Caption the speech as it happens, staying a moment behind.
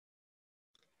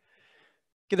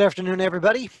Good afternoon,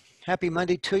 everybody. Happy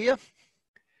Monday to you.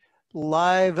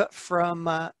 Live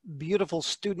from beautiful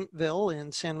Studentville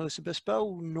in San Luis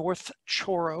Obispo, North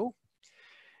Choro.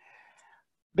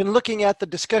 Been looking at the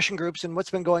discussion groups and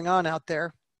what's been going on out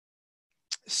there.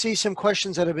 See some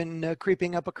questions that have been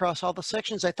creeping up across all the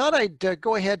sections. I thought I'd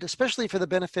go ahead, especially for the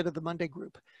benefit of the Monday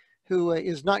group, who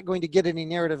is not going to get any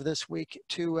narrative this week,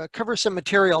 to cover some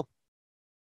material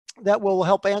that will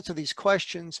help answer these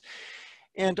questions.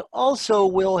 And also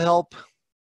will help,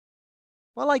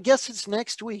 well, I guess it's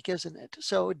next week, isn't it?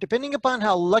 So depending upon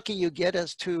how lucky you get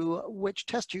as to which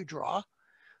test you draw,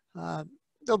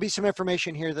 there'll be some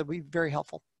information here that'll be very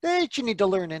helpful that you need to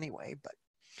learn anyway. But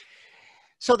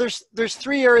so there's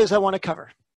three areas I want to cover.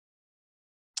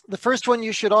 The first one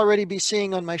you should already be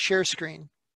seeing on my share screen.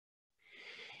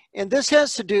 And this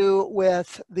has to do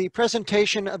with the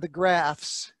presentation of the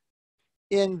graphs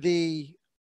in the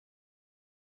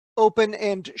open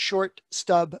and short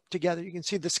stub together. You can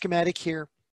see the schematic here.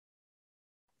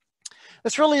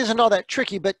 This really isn't all that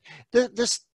tricky, but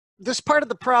this part of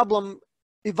the problem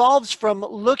evolves from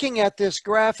looking at this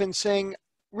graph and saying,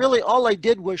 really all I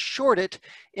did was short it,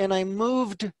 and I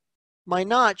moved my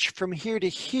notch from here to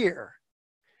here.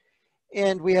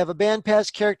 And we have a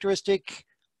bandpass characteristic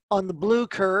on the blue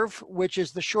curve, which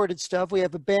is the shorted stub. We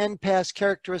have a bandpass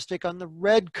characteristic on the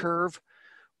red curve,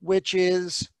 which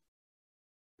is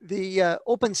the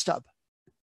open stub.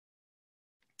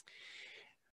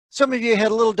 Some of you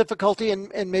had a little difficulty,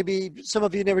 and maybe some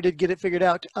of you never did get it figured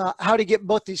out, how to get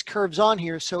both these curves on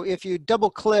here. So if you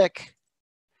double click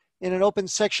in an open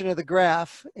section of the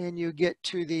graph and you get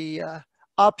to the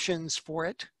options for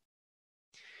it,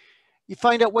 you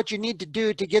find out what you need to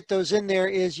do to get those in there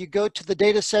is you go to the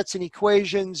data sets and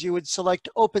equations, you would select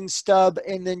open stub,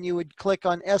 and then you would click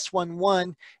on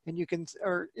S11, and you can,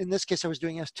 or in this case I was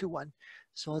doing S21.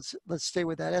 So let's stay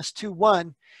with that,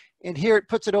 S21. And here it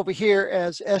puts it over here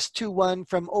as S21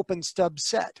 from open stub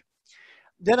set.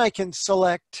 Then I can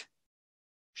select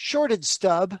shorted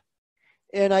stub,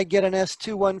 and I get an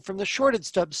S21 from the shorted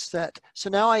stub set. So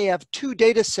now I have two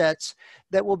data sets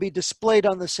that will be displayed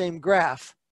on the same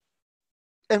graph.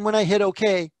 And when I hit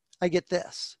OK, I get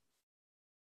this.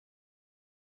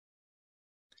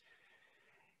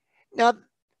 Now,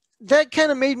 that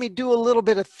kind of made me do a little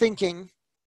bit of thinking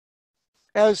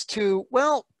as to,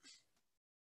 well,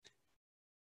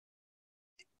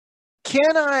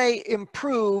 can I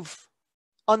improve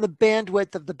on the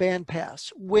bandwidth of the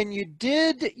bandpass? When you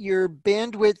did your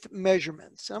bandwidth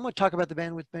measurements, I'm going to talk about the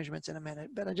bandwidth measurements in a minute,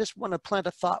 but I just want to plant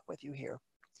a thought with you here.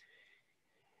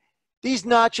 These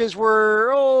notches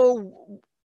were,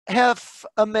 half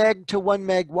a meg to 1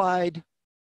 meg wide.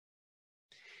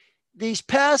 These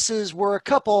passes were a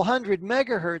couple hundred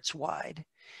megahertz wide.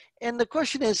 And the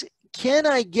question is, can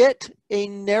I get a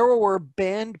narrower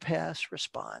bandpass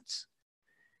response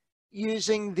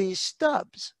using these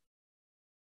stubs?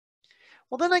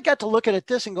 Well, then I got to look at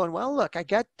this and going, well, look, I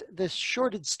got this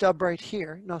shorted stub right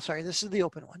here. No, sorry, this is the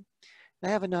open one. I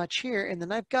have a notch here, and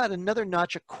then I've got another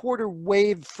notch a quarter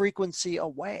wave frequency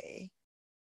away.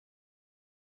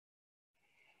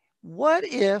 What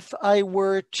if I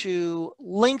were to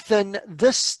lengthen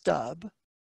this stub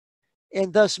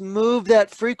and thus move that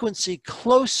frequency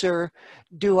closer?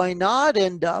 Do I not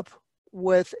end up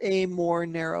with a more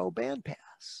narrow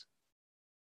bandpass?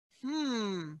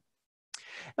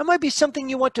 That might be something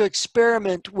you want to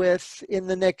experiment with in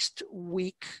the next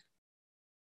week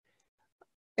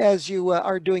as you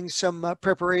are doing some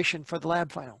preparation for the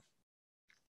lab final.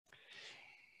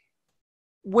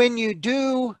 When you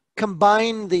do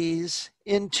combine these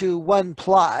into one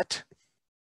plot,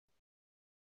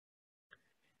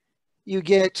 you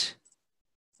get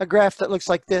a graph that looks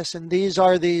like this, and these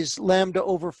are these lambda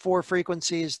over 4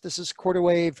 frequencies. This is quarter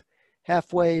wave,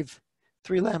 half wave,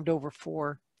 3 lambda over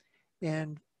 4,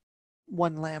 and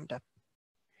 1 lambda.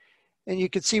 And you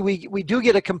can see we do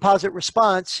get a composite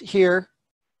response here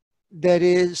that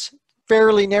is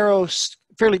fairly narrow,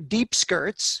 fairly deep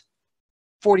skirts,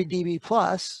 40 dB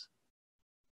plus.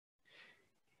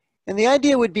 And the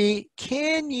idea would be,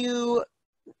 can you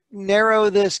narrow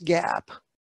this gap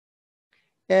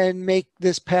and make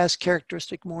this pass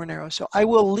characteristic more narrow? So I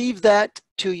will leave that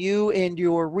to you and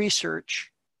your research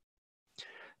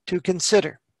to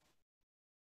consider.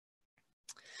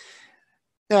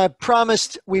 Now, I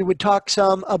promised we would talk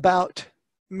some about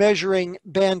measuring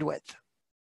bandwidth.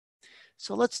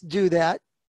 So let's do that.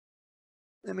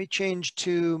 Let me change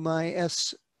to my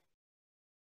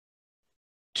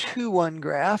S21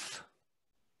 graph.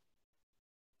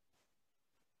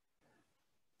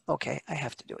 Okay, I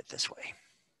have to do it this way.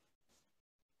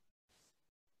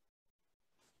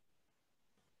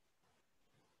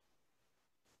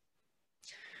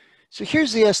 So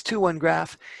here's the S21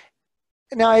 graph.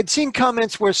 Now, I'd seen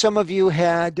comments where some of you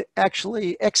had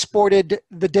actually exported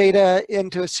the data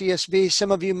into a CSV.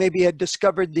 Some of you maybe had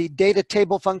discovered the data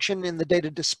table function in the data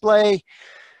display.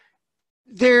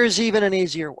 There's even an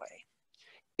easier way.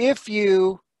 If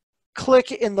you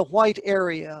click in the white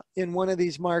area in one of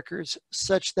these markers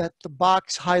such that the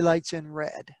box highlights in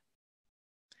red,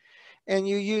 and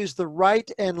you use the right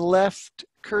and left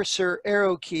cursor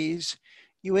arrow keys,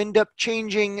 you end up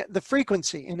changing the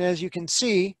frequency. And as you can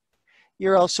see,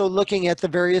 you're also looking at the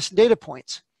various data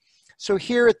points. So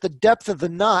here at the depth of the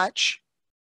notch,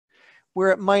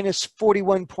 we're at minus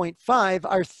 41.5.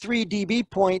 Our 3 dB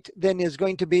point then is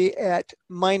going to be at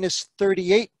minus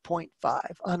 38.5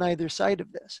 on either side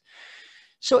of this.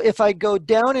 So if I go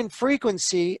down in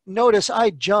frequency, notice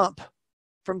I jump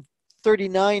from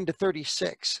 39 to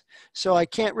 36. So I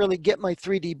can't really get my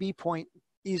 3 dB point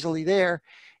easily there.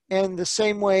 And the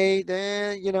same way,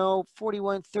 you know,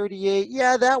 41, 38,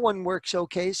 yeah, that one works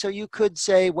okay. So you could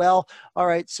say, well, all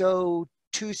right, so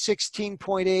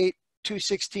 216.8,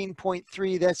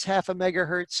 216.3, that's half a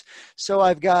megahertz. So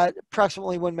I've got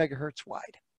approximately 1 megahertz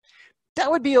wide.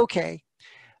 That would be okay.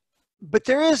 But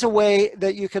there is a way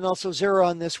that you can also zero in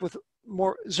on this with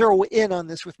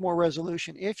more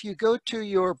resolution. If you go to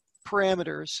your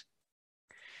parameters,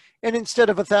 and instead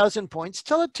of 1,000 points,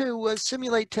 tell it to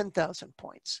simulate 10,000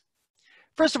 points.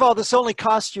 First of all, this only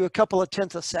costs you a couple of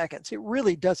tenths of seconds. It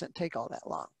really doesn't take all that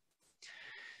long.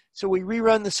 So we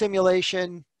rerun the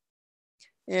simulation,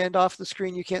 and off the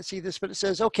screen you can't see this, but it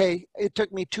says, okay, it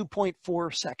took me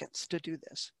 2.4 seconds to do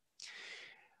this.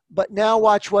 But now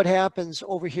watch what happens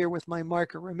over here with my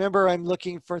marker. Remember, I'm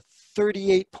looking for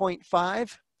 38.5. I'm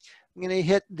going to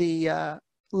hit the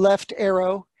left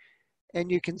arrow, and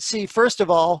you can see, first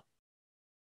of all,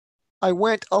 I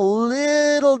went a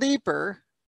little deeper.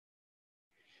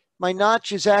 My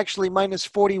notch is actually minus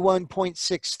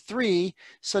 41.63.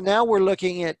 So now we're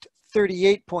looking at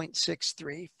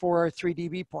 38.63 for our 3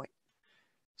 dB point.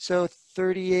 So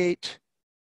 38,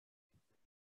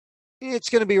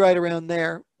 it's going to be right around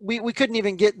there. We couldn't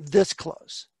even get this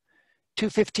close.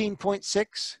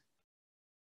 215.6.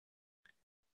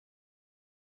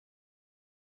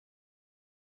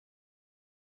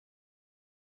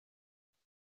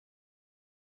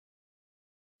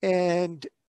 And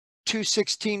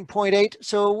 216.8.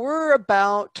 So we're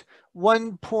about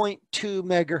 1.2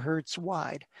 megahertz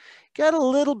wide. Got a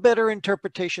little better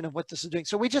interpretation of what this is doing.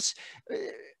 So we just,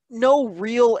 no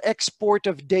real export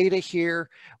of data here.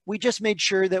 We just made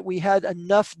sure that we had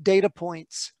enough data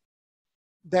points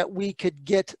that we could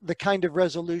get the kind of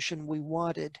resolution we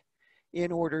wanted in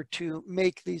order to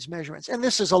make these measurements. And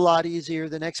this is a lot easier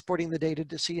than exporting the data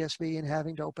to CSV and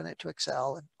having to open it to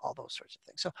Excel and all those sorts of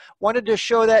things. So wanted to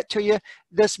show that to you.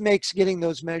 This makes getting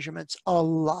those measurements a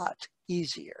lot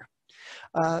easier.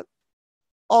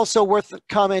 Also worth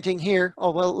commenting here,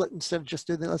 oh, well, instead of just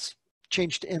doing that, let's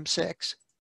change to M6.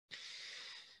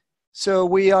 So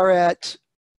we are at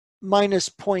minus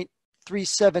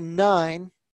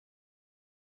 0.379.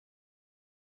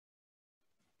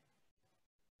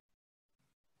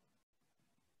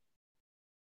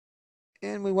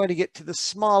 And we want to get to the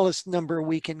smallest number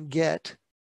we can get.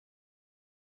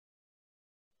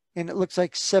 And it looks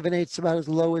like 7/8 is about as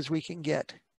low as we can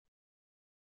get.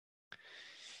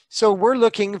 So we're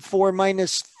looking for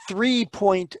minus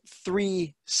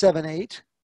 3.378.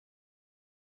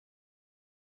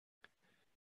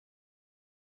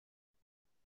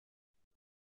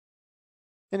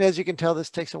 And as you can tell,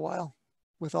 this takes a while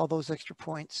with all those extra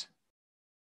points.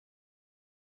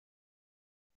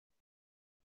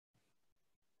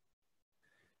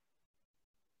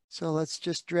 So let's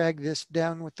just drag this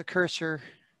down with the cursor.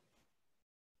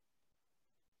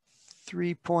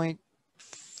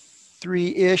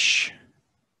 3.3-ish.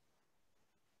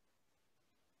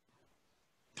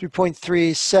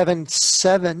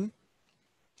 3.377.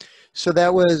 So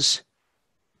that was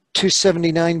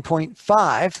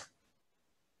 279.5.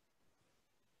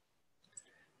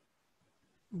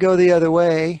 Go the other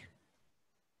way.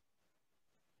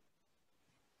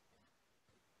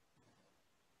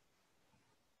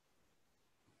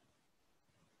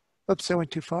 Oops, I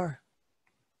went too far.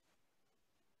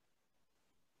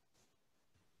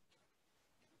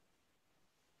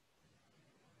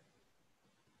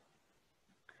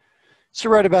 So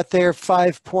right about there,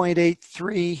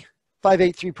 5.83,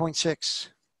 583.6.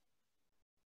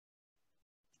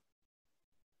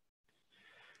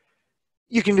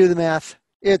 You can do the math.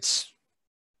 It's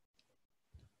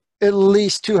at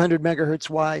least 200 megahertz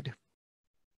wide.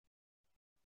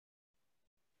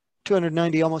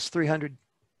 290, almost 300.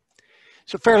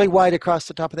 So fairly wide across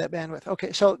the top of that bandwidth.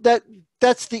 Okay, so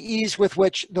that's the ease with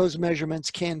which those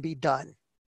measurements can be done.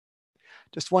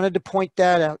 Just wanted to point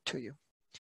that out to you.